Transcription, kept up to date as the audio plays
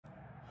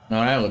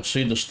Alright, let's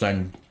see this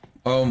thing.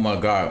 Oh my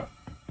god.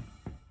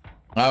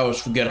 I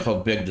always forget how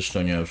big this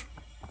thing is.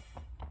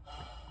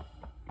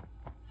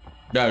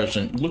 That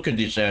isn't. Look at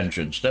these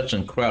engines. That's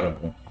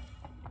incredible.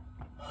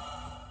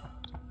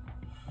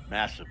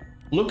 Massive.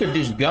 Look at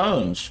these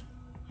guns.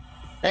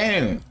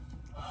 Damn.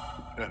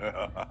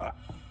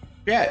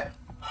 Yeah.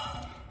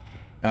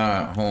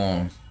 Alright, hold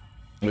on.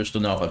 We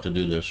still know how to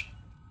do this.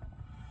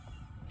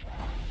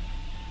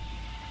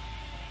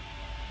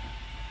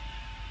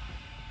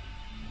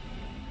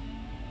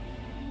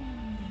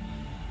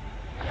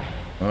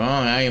 Oh,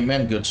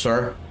 amen, good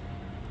sir.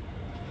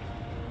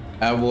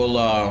 I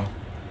will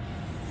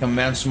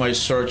commence my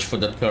search for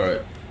the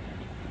turret.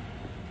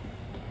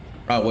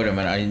 Oh, wait a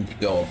minute, I need to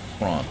go up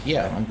front.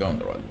 Yeah, I'm going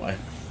the right way.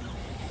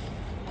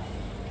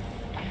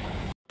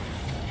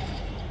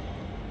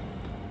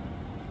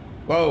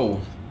 Whoa.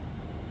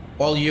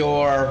 All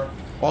your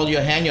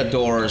hangar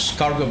doors,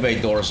 cargo bay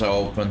doors are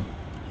open.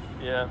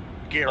 Yeah.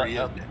 Gary,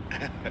 isn't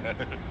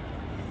it?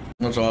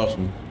 That's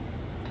awesome.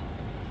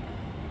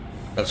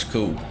 That's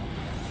cool.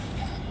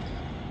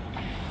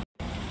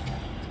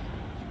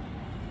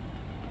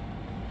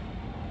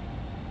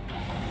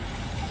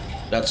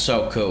 That's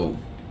so cool.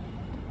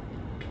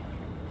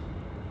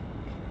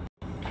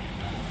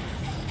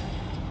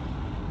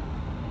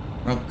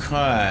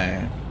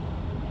 Okay.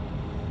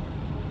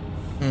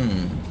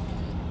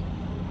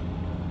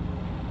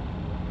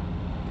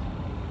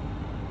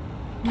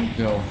 Let me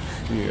go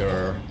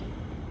here.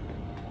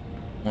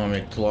 Let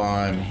me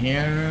climb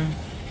here.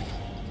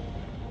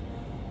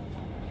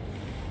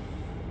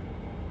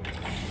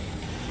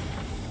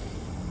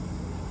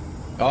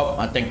 Oh,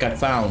 I think I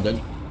found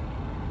it.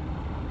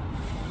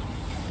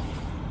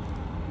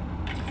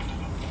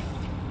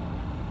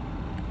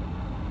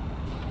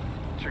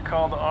 Did you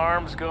call the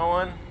arms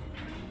going?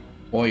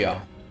 Oh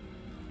yeah.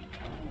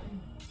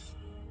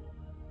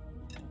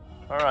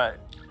 All right.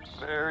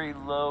 Very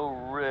low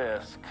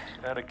risk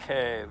at a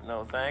cave.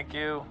 No, thank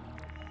you.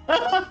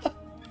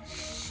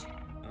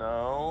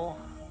 No.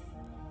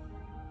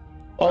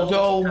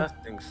 Although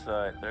Testing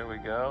site. There we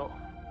go.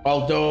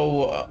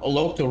 Although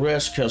low to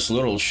risk has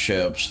little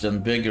ships, then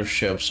bigger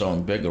ships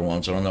on bigger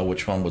ones. I don't know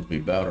which one would be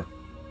better.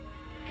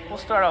 We'll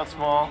start out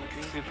small.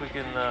 See if we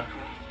can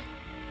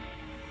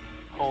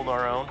hold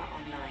our own.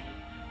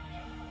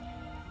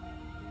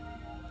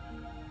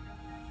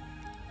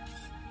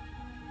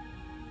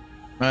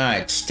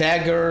 Alright,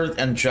 staggered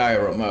and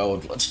gyro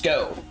mode. Let's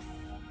go.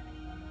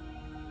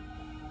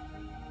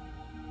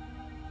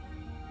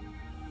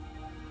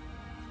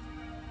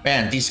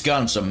 Man, these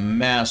guns are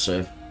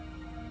massive.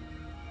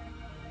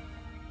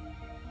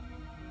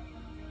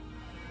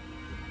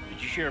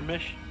 Did you share a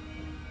miss?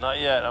 Not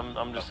yet.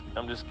 I'm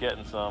just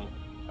getting some.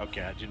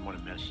 Okay, I didn't want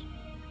to miss.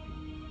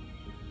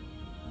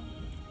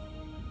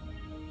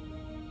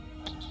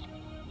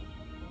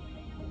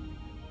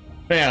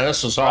 Man,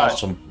 this is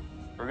awesome.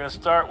 We're gonna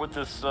start with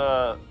this.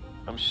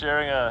 I'm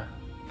sharing a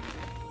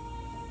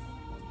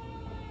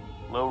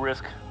low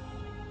risk.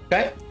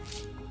 Okay.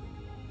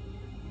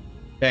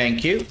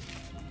 Thank you.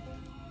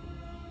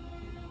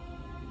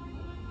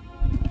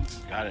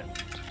 Got it.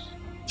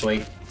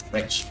 Sweet.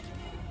 Thanks.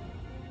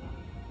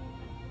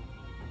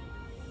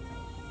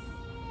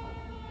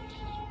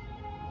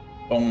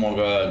 Oh my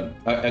god.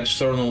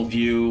 External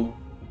view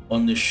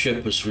on the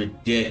ship is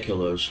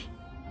ridiculous.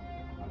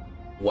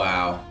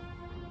 Wow.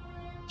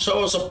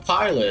 So as a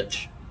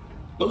pilot,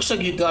 looks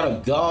like you got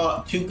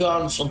a two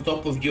guns on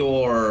top of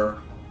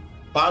your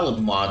pilot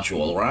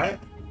module, right?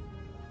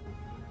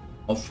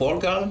 Or 4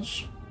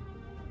 guns?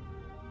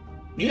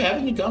 Do you have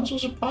any guns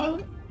as a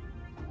pilot?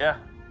 Yeah.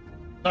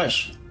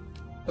 Nice.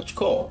 That's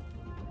cool.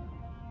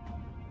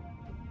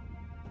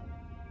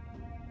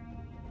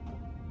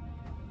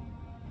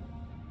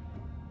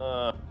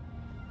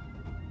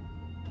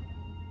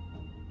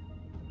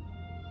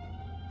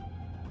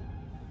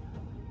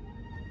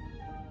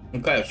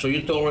 Okay, so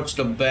you're towards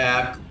the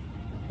back,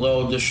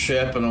 load the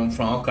ship, and I'm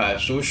from. Okay,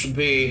 so we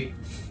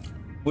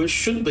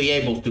should be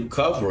able to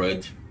cover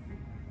it.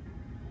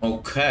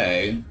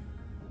 Okay.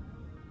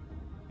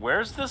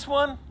 Where's this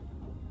one?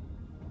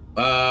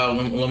 Let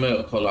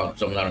me hold on,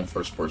 because I'm not in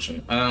first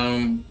person.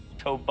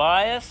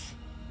 Tobias?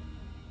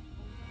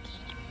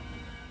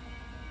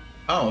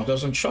 Oh, it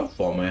doesn't show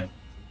for me.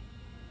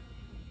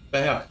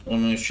 The heck? Let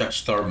me check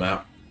star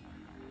map.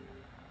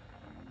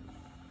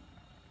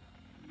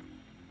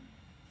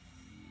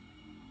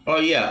 Oh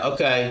yeah,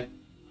 okay.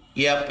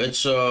 Yep,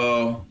 it's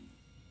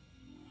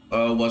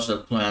what's the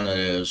planet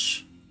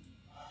is?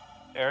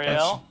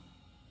 Ariel?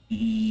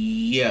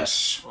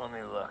 Yes. Let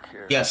me look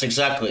here. Yes,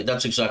 exactly.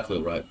 That's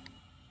exactly right.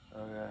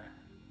 Okay.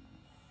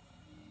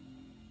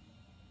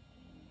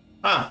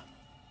 Ah.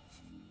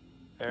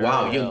 Ariel,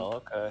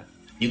 Wow, okay.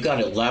 You got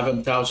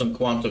 11,000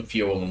 quantum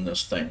fuel in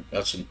this thing.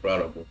 That's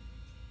incredible.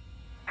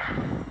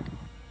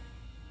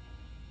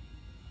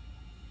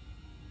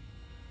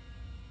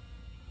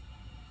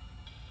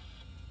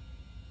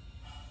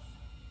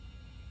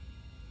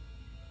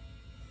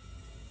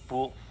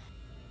 Cool.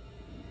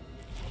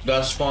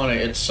 That's funny.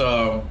 It's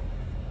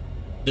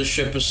This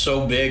ship is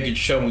so big, it's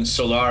showing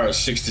Solaris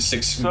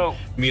 66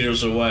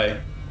 meters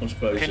away. That's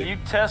crazy. Can you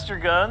test your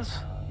guns?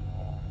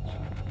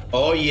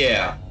 Oh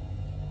yeah.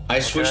 I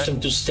switched them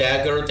to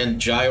staggered and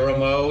gyro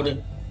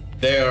mode.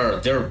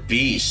 They're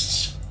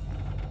beasts.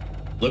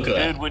 Look at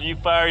that. Dude, when you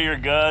fire your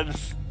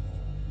guns,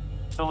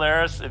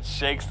 Solaris, it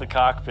shakes the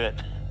cockpit.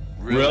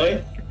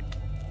 Really?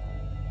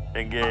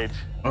 Engage.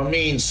 I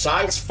mean,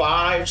 size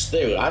 5s,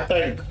 dude. I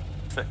think.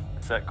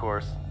 Set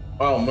course.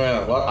 Oh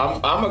man,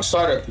 well, I'm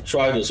excited to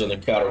try this in the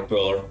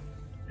Caterpillar.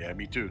 Yeah,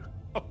 me too.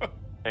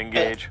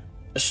 Engage.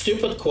 A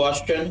stupid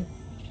question.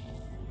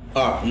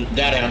 Oh,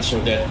 that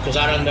answered it, because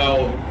I don't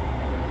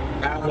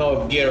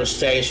know if gear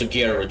stays or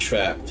gear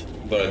retract,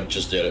 but I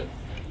just did it.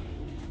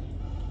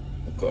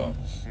 Okay.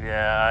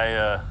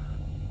 Yeah,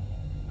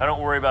 I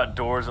don't worry about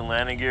doors and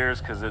landing gears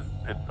because it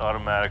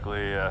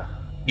automatically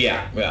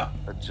yeah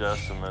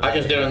adjusts them. I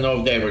just didn't know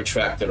if they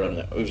retracted on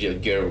if the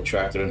gear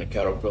retracted in the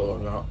Caterpillar or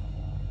not.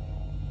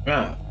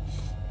 Yeah.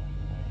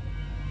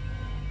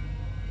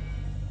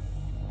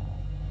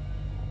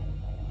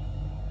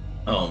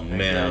 Oh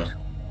man.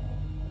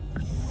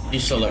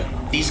 These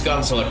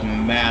guns are like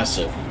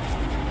massive.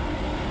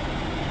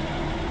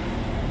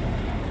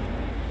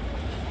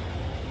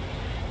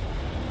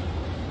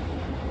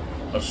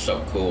 That's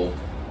so cool.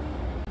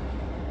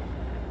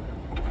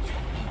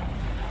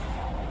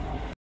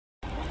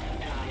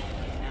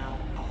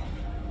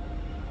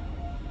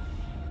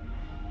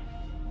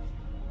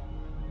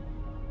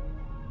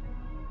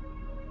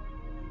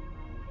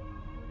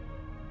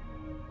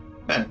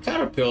 Man,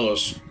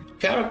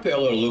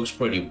 Caterpillar looks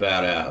pretty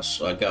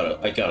badass. I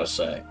gotta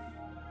say.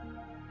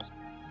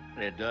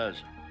 It does.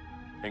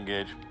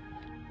 Engage.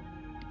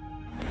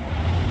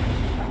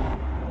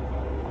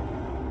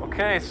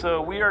 Okay,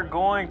 so we are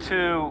going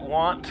to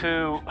want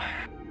to.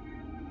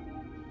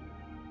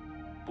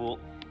 Well,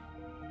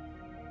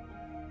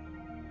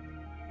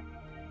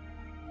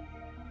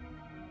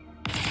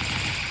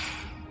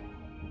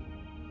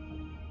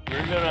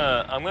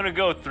 I'm gonna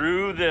go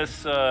through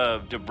this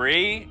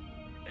debris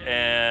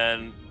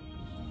and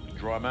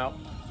draw them out.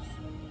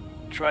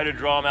 Try to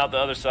draw them out the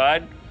other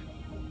side.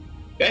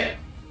 Okay.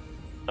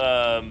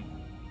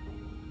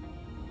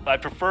 I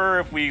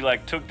prefer if we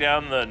like took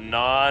down the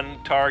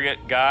non-target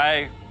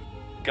guys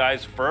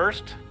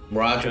first.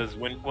 Roger. Because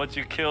once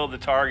you kill the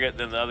target,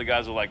 then the other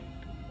guys will like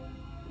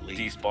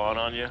despawn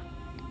on you.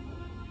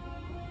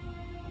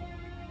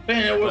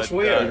 Man, it was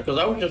weird because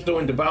I was just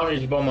doing the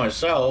bounties by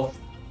myself,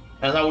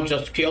 and I would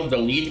just kill the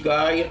lead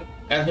guy,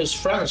 and his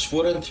friends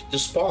wouldn't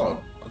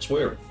despawn. That's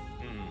weird.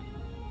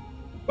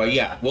 But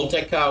yeah, we'll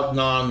take out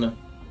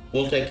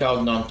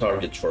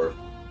non-targets first.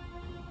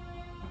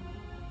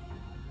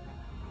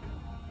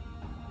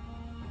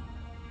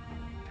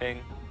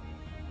 Ping.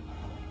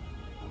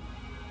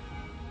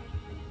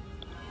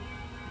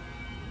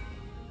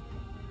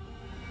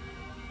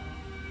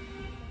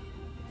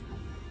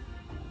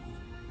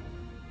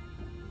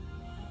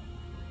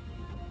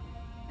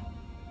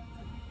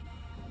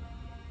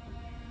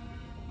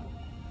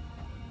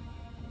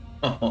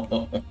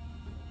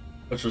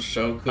 This is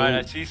so cool.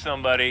 Alright, I see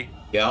somebody.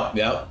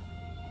 Yep.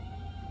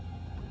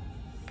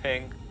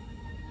 Ping.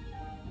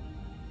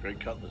 Great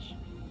cutlass.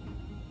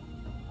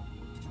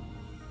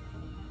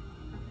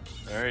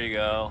 There you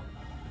go.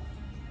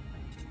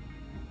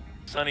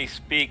 Sunny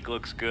Speak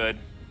looks good.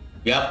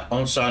 Yep,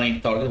 on Sunny,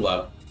 target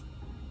left.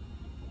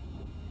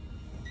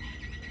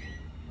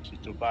 See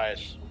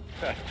Tobias.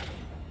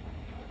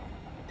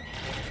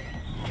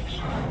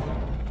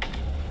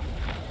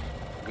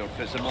 Go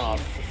piss him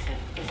off.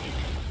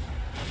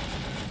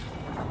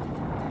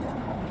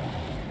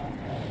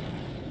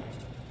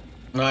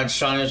 Alright,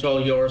 Sunny's all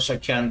yours. I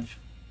don't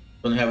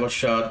have a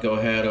shot. Go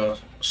ahead,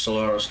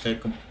 Solaris,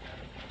 take him.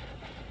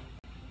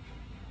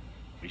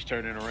 He's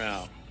turning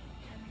around.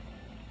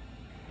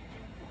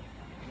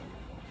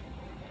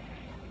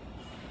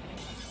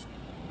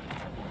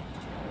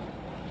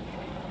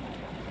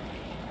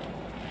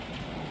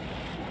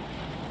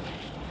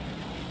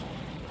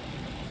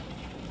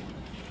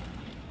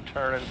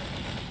 Turning.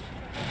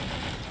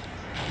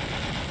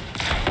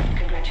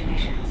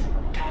 Congratulations.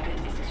 Target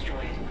is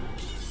destroyed.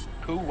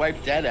 Who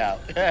wiped that out?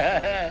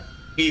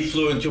 He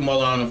flew into my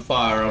line of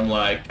fire. I'm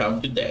like,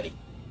 come to daddy.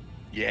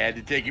 You had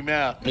to take him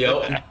out.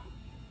 Yep.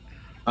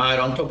 Alright,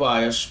 on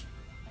Tobias.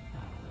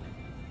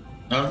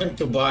 I don't think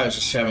Tobias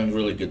is having a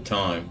really good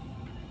time.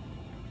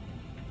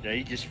 Yeah,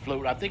 he just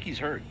floated. I think he's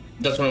hurt.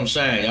 That's what I'm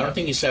saying. I don't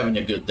think he's having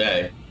a good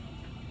day.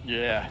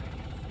 Yeah.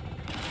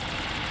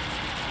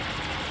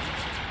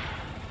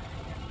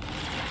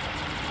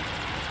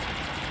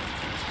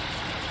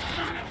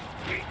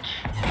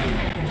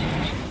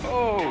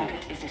 Oh!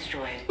 Target is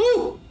destroyed.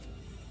 Woo!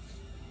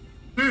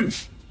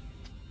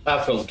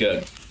 That feels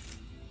good.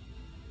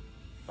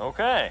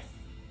 Okay.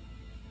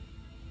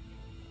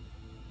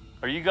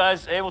 Are you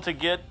guys able to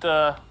get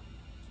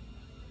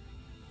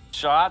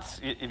shots?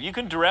 If you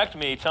can direct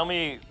me, tell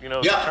me,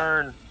 Yeah.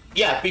 turn.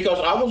 Yeah, because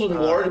I wasn't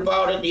worried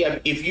about it. Yeah,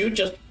 if you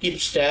just keep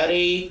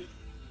steady,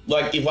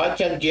 like if I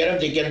can get him,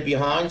 they get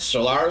behind.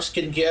 Solaris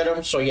can get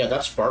him. So yeah,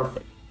 that's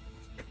perfect.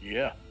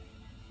 Yeah.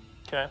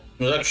 Okay.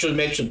 It actually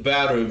makes it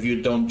better if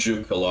you don't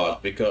juke a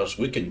lot, because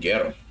we can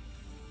get him.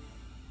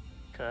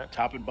 Okay.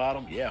 Top and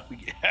bottom. Yeah.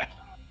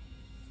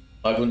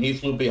 Like when he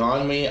flew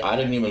behind me, I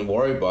didn't even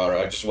worry about it.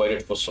 I just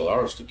waited for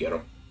Solaris to get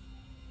him.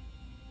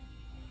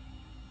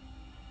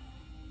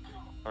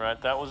 All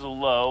right, that was a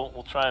low.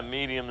 We'll try a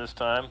medium this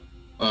time.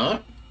 Uh-huh.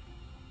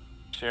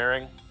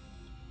 Sharing.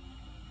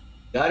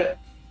 Got it.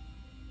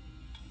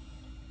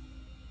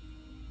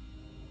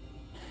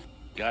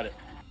 Got it.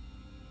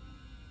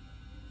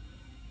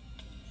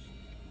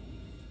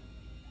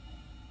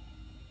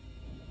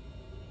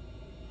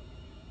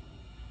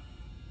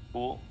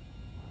 Cool.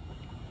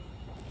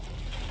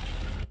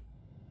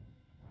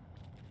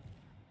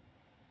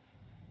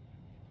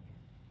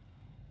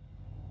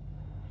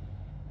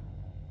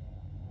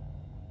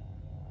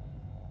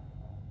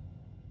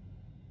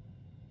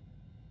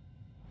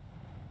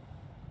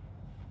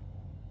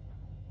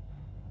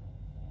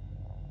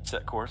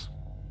 Set course.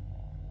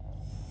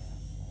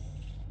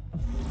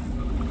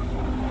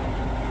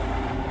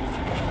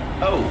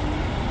 Oh.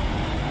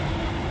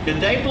 Did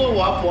they blow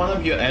up one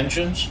of your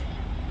engines?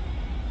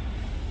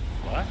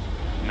 What?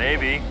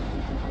 Maybe.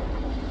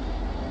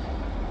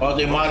 Or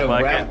they might have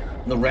like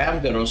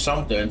rammed it or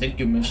something. I think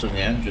you missed an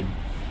engine.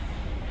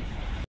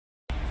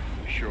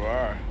 We sure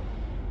are.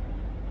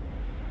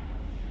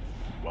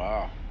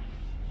 Wow.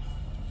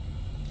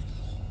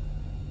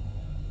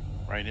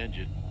 Right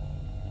engine.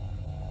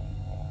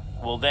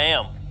 Well,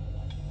 damn.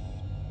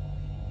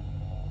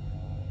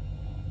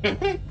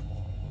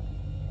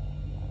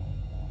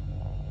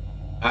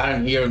 I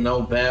didn't hear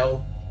no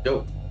bell.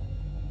 Yo.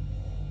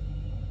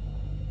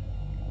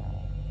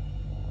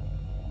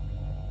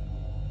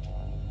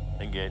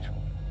 Engage.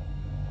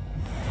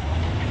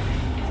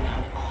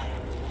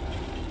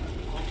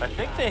 I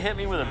think they hit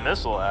me with a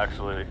missile,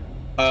 actually.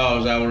 Oh,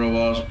 is that what it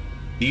was?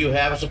 Do you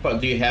have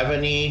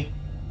any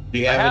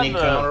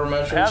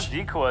countermeasures? I have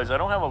decoys. I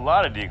don't have a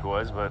lot of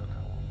decoys, but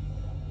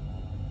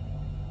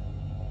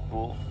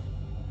cool.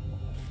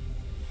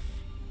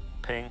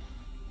 Ping.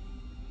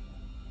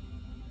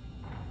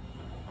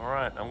 All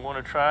right, I'm going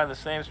to try the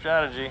same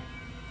strategy.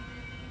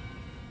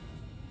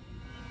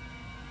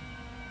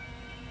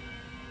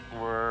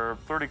 We're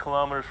 30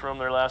 kilometers from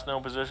their last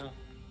known position.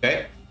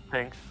 Okay.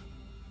 Ping.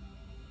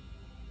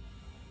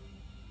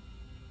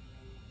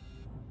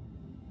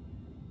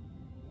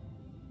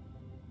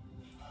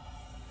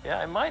 Yeah,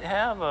 I might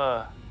have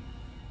a...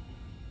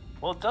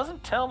 Well, it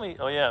doesn't tell me...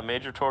 Oh, yeah,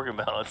 major torque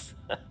imbalance.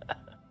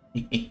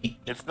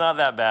 It's not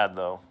that bad,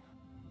 though.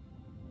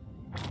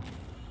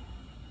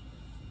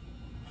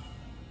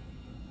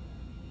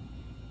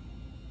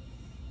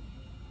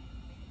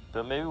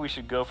 So maybe we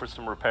should go for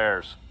some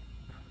repairs.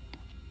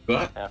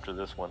 What? After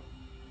this one.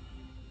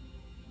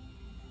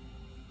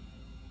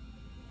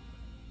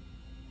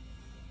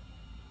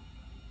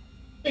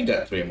 I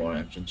got 3 more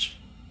engines.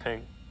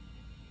 Ping.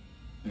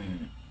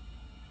 Hmm.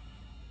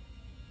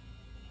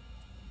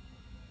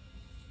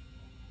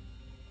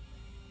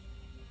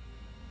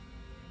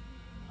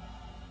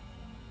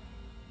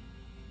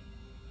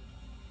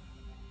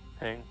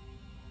 Ping.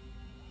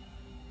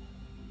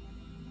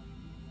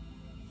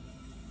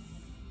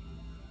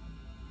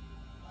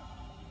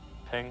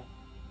 Ping.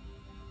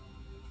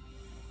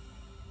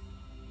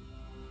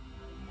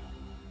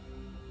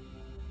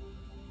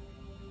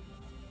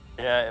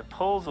 Yeah, it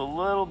pulls a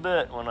little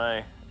bit when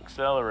I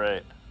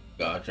accelerate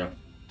Gotcha.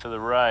 to the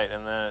right,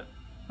 and then it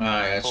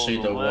I pulls see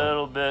a the one.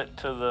 little bit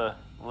to the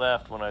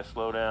left when I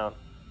slow down.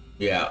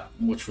 Yeah,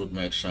 which would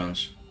make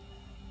sense.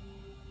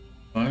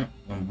 Alright,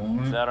 one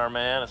more. Is that our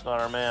man? It's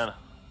not our man.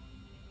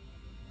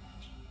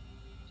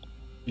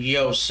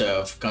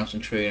 Yourself,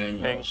 concentrate on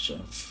Ping.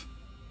 yourself.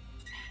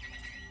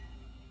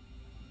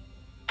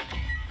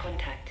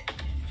 Contact.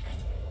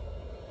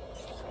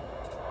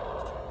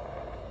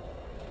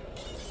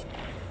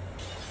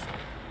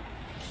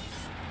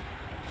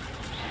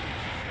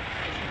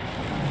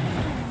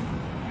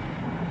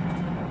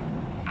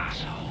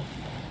 Asshole.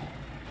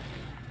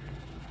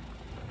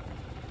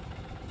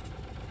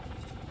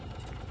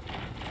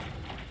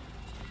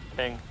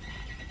 Ping.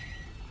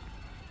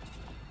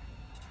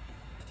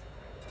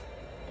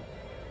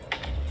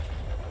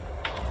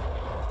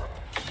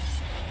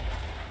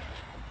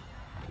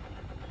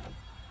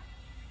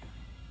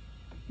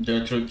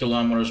 They're 3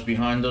 kilometers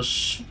behind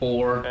us.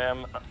 4.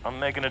 Okay, I'm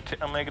making a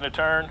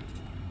turn.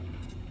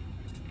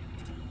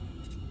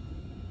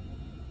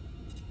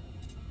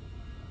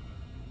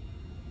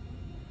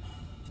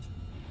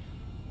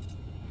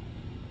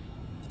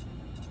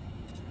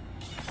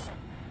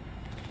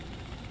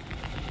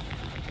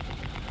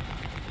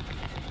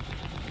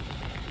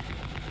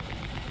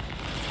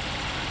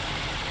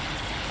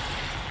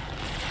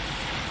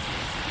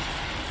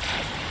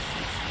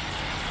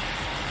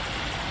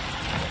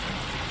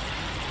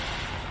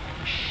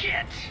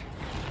 Shit.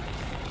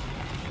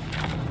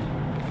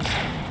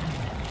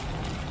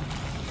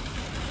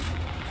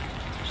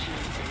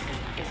 Shield system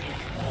is hit.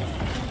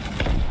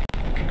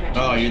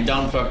 Oh, you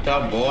done fucked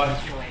up, boy.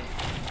 Destroyed.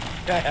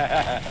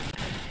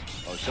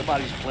 Oh,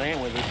 somebody's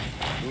playing with us.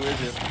 Who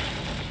is it?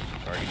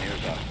 Or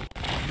Engineers up.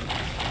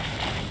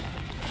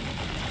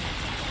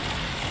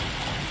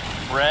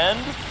 Friend?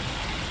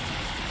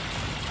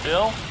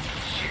 Bill?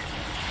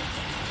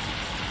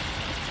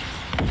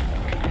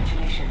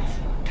 Congratulations.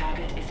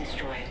 Target is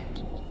destroyed.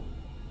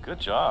 Good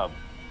job.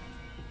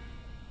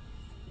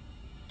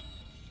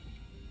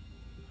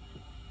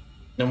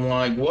 I'm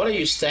like, what are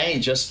you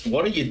staying?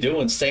 What are you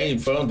doing staying in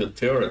front of the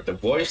turret? The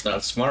boy's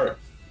not smart.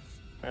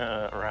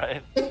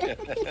 Right.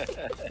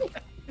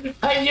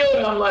 I knew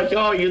it. I'm like,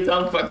 oh, you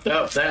done fucked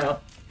up now.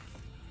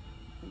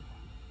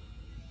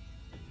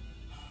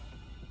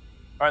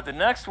 All right, the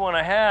next one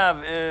I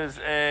have is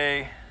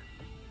a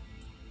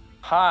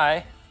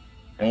high.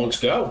 Well, let's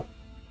go.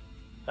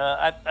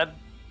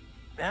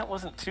 That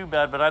wasn't too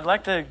bad, but I'd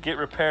like to get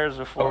repairs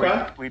before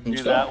Okay, we do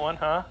let's that go. one,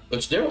 huh?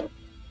 Let's do it.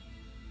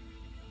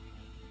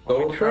 Let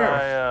Go me repair.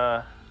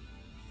 try,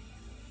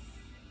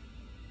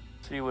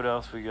 see what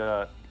else we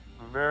got.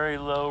 Very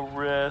low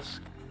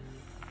risk.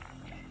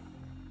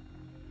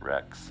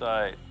 Wreck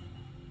site.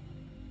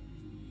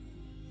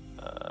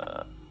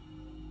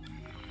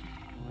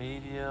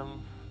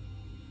 Medium.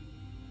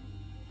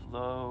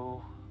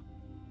 Low.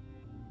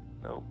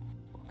 Nope.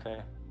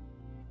 Okay.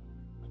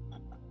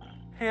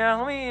 Yeah,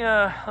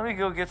 let me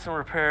go get some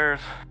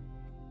repairs.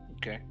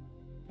 Okay.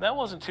 That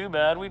wasn't too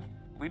bad. We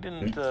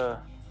didn't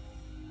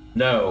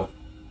No.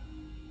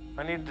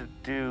 I need to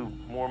do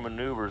more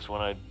maneuvers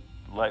when I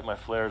light my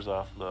flares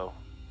off though.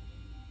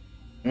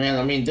 Man,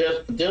 I mean,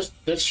 this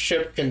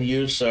ship can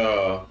use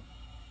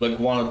like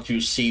 1 or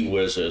 2 sea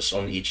whizzes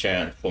on each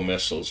end for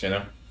missiles, you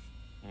know.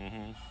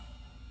 Mm-hmm.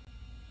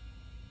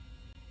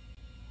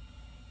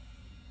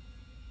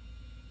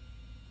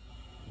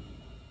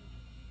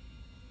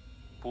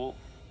 Cool.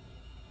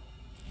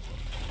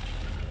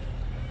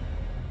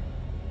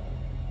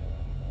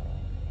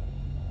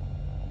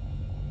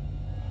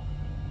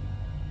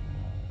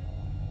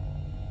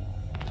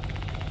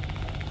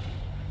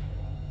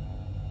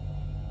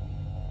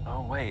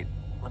 Oh wait,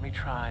 let me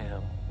try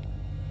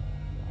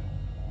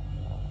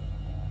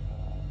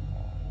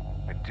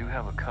I do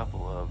have a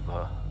couple of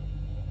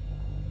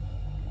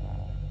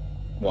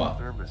What?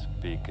 service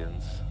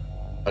beacons.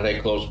 Are they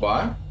close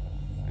by?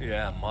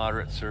 Yeah,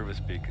 moderate service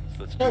beacons.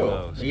 Let's do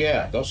Oh, those.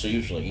 yeah, those are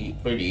usually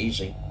pretty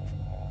easy.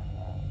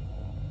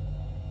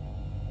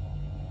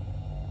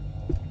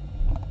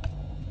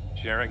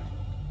 Sharing.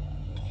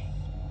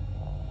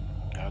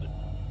 Got it.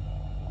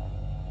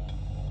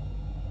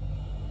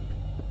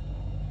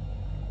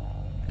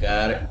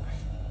 Got it.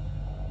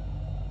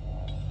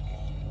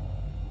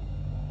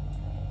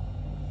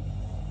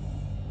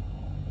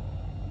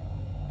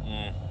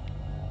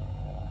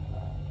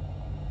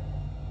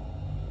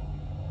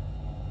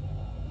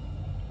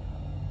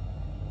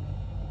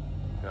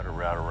 Got a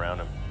route around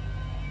him.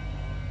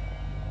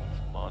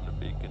 Spawn the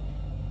beacon.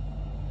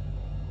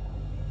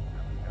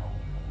 There we go.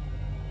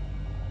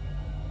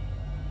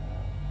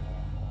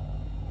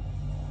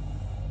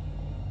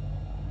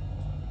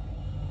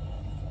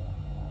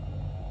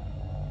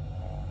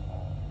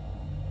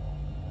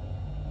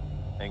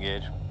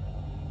 Engage.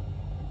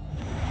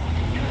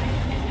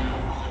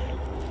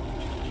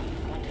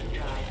 Quantum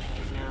drive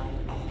is now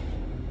off.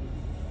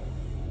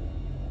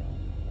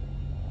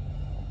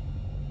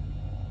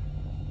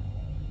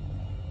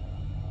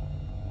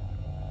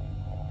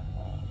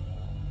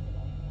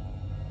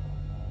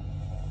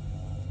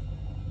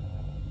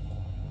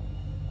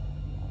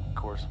 Of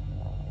course.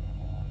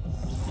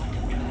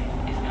 Quantum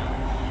drive is now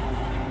off.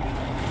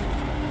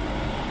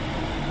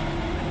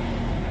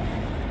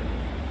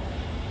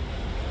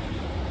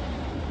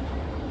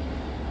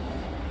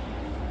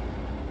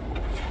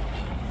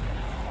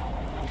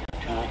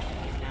 Drive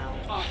is now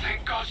Oh,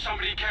 thank God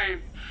somebody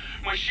came.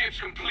 My ship's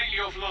completely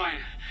offline.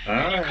 All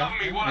Can you right, cover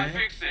me while I okay.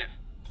 fix it?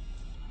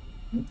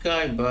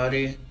 Okay,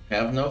 buddy.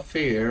 Have no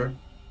fear.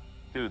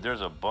 Dude,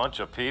 there's a bunch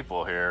of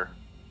people here.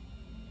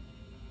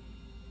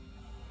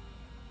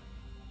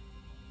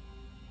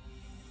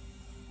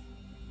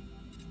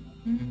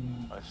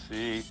 I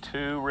see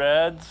 2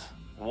 reds,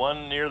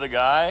 1 near the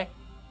guy.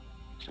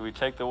 Should we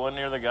take the one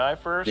near the guy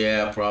first?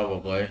 Yeah,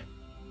 probably.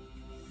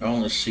 I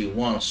only see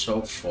 1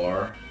 so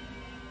far.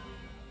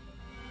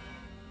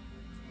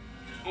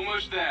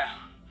 Almost there.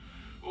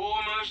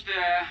 Almost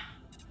there.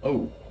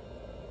 Oh,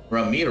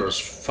 Ramirez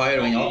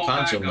firing Got all more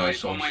kinds bad of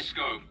guys on missiles. my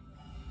scope.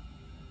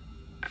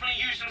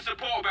 Definitely use some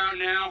support about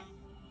now.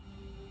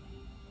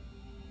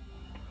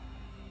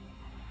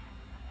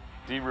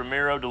 D.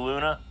 Ramiro de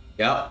Luna.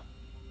 Yep.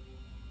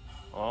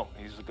 Well,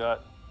 he's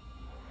got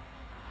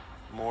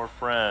more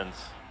friends.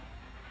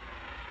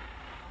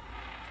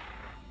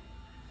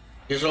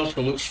 He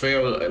also looks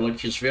very like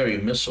he's very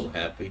missile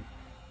happy.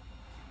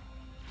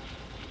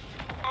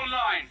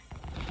 Online.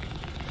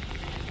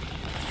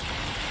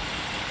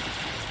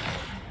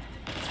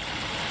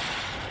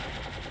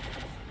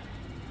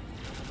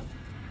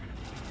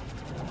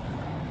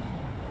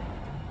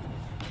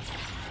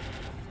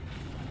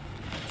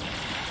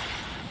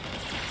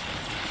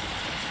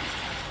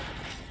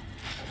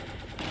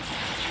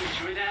 Did you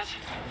enjoy that?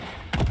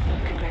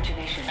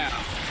 Congratulations. Ow.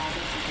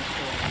 Target is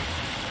destroyed.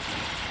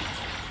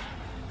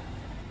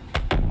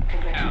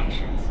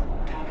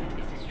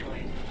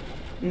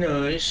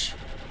 Nice.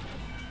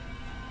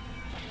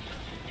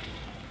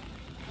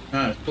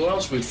 Alright, who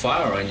else we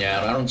firing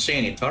at? I don't see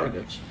any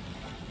targets.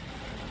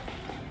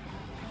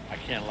 I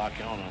can't lock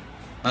on them.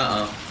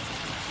 Uh-uh.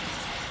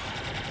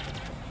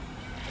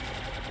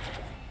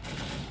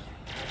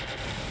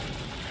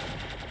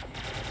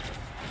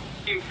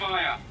 Taking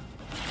fire.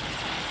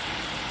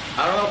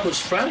 I don't know if it's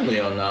friendly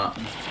or not.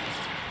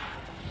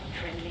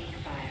 Friendly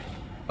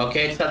fire.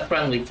 Okay, it's not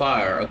friendly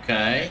fire,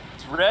 okay.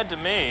 It's red to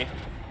me.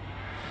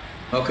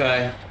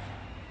 Okay.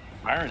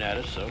 Firing at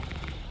us, so.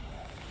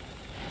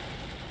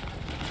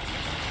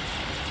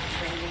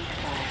 Friendly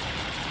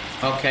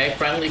fire. Okay,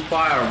 friendly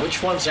fire.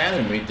 Which one's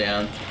enemy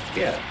then?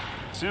 Yeah.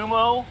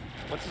 Sumo?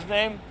 What's his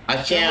name? I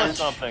can't.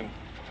 Suma something.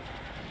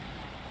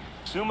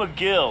 Suma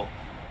Gill.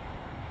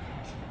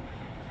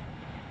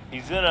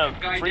 He's in a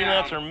Guy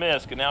freelancer down.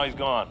 misc, and now he's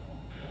gone.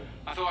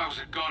 I thought I was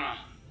a goner.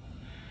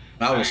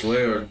 That was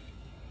weird.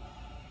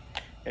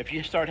 If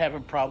you start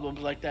having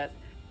problems like that,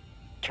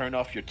 turn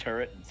off your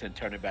turret and then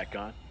turn it back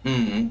on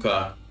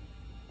Okay.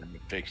 and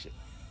fix it.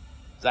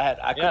 'Cause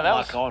I couldn't that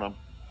lock was- on them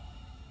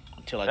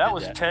until I That did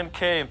was that.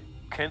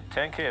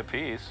 10K a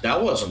piece.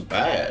 That wasn't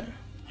bad.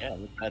 Yeah,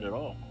 not bad at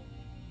all.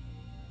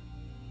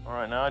 All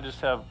right, now I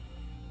just have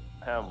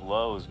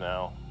lows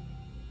now.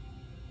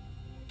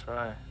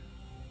 Try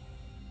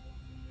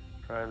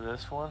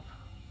this one.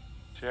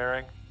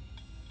 Sharing.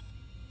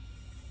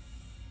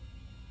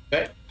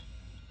 Okay.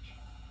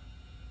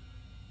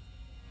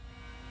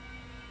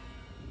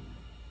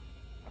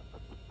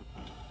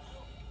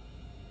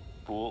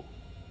 Cool.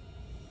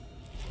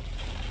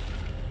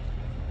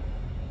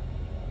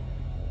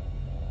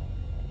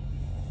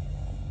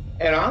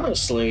 And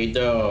honestly,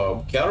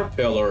 the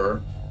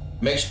Caterpillar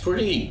makes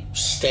pretty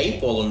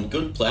stable and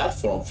good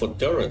platform for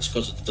turrets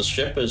because the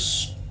ship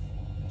is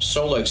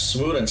so like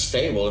smooth and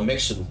stable. It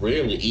makes it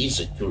really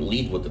easy to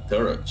lead with the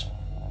turrets.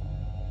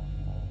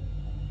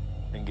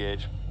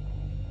 Engage.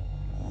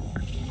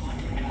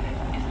 Quantum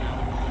drive is now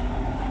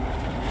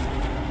on.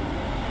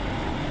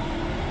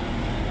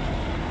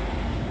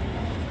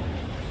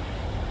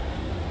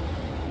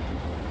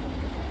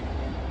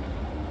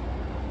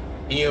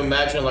 Can you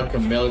imagine like a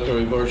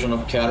military version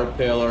of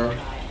Caterpillar?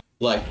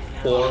 Like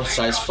 4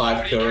 size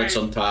 5 turrets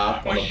on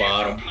top, on My the ship's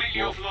bottom.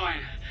 completely offline.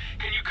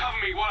 Can you cover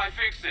me while I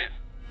fix it?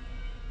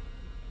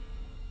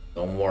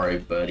 Don't worry,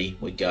 buddy.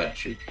 We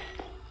got you.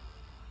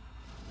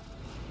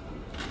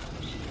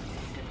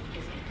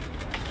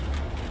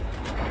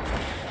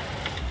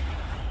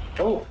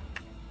 Oh.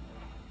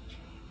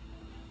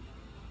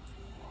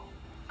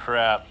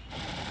 Crap.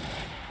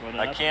 What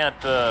I happened?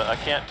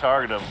 can't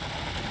target him.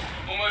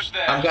 Almost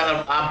there.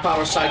 I'm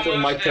power cycling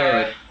my Almost there.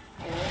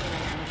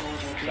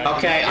 turret.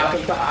 Okay,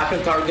 I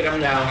can target him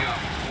now.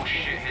 Oh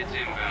shit, it's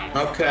inbound.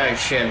 Okay,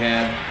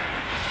 shithead.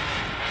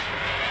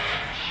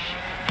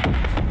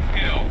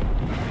 Kill.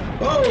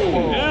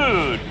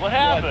 Oh! Dude, what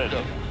happened?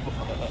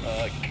 What the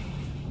fuck?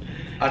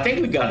 I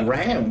think we got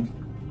rammed.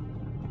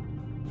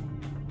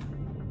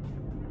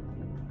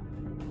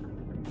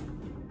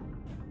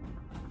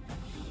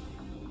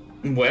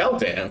 Well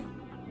then.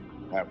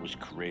 That was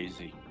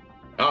crazy.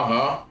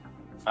 Uh-huh.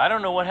 I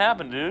don't know what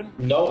happened, dude.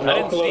 No I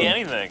didn't clue. see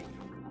anything.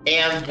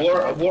 And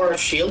were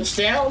shields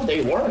down?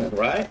 They weren't,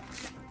 right?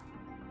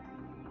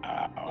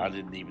 I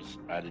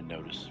didn't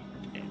notice.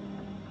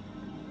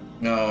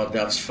 No,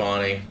 that's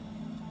funny.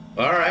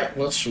 Alright,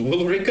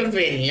 we'll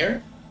reconvene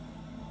here.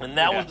 And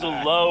that was the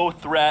low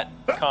threat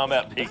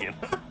combat beacon.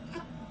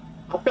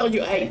 I'll tell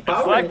you, hey, It's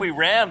power... like we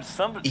rammed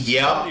somebody.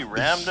 Somebody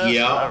rammed us. I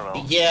don't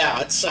know.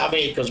 Yeah, I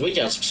mean, because we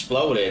just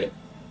exploded.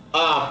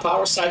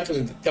 Power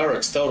cycling the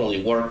turrets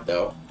totally worked,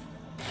 though.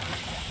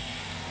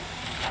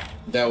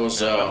 That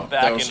was, I'm that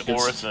back was in good.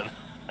 Orison.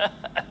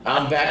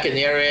 I'm back in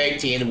Area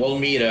 18. We'll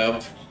meet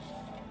up.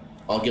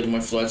 I'll get my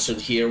flight suit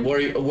here. Where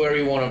do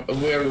we want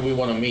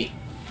to meet?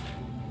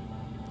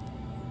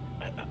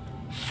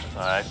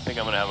 I think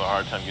I'm gonna have a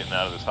hard time getting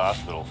out of this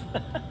hospital.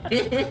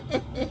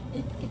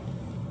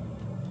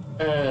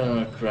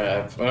 Oh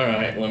crap! All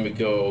right, let me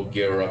go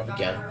gear up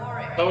again.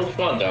 That was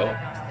fun though.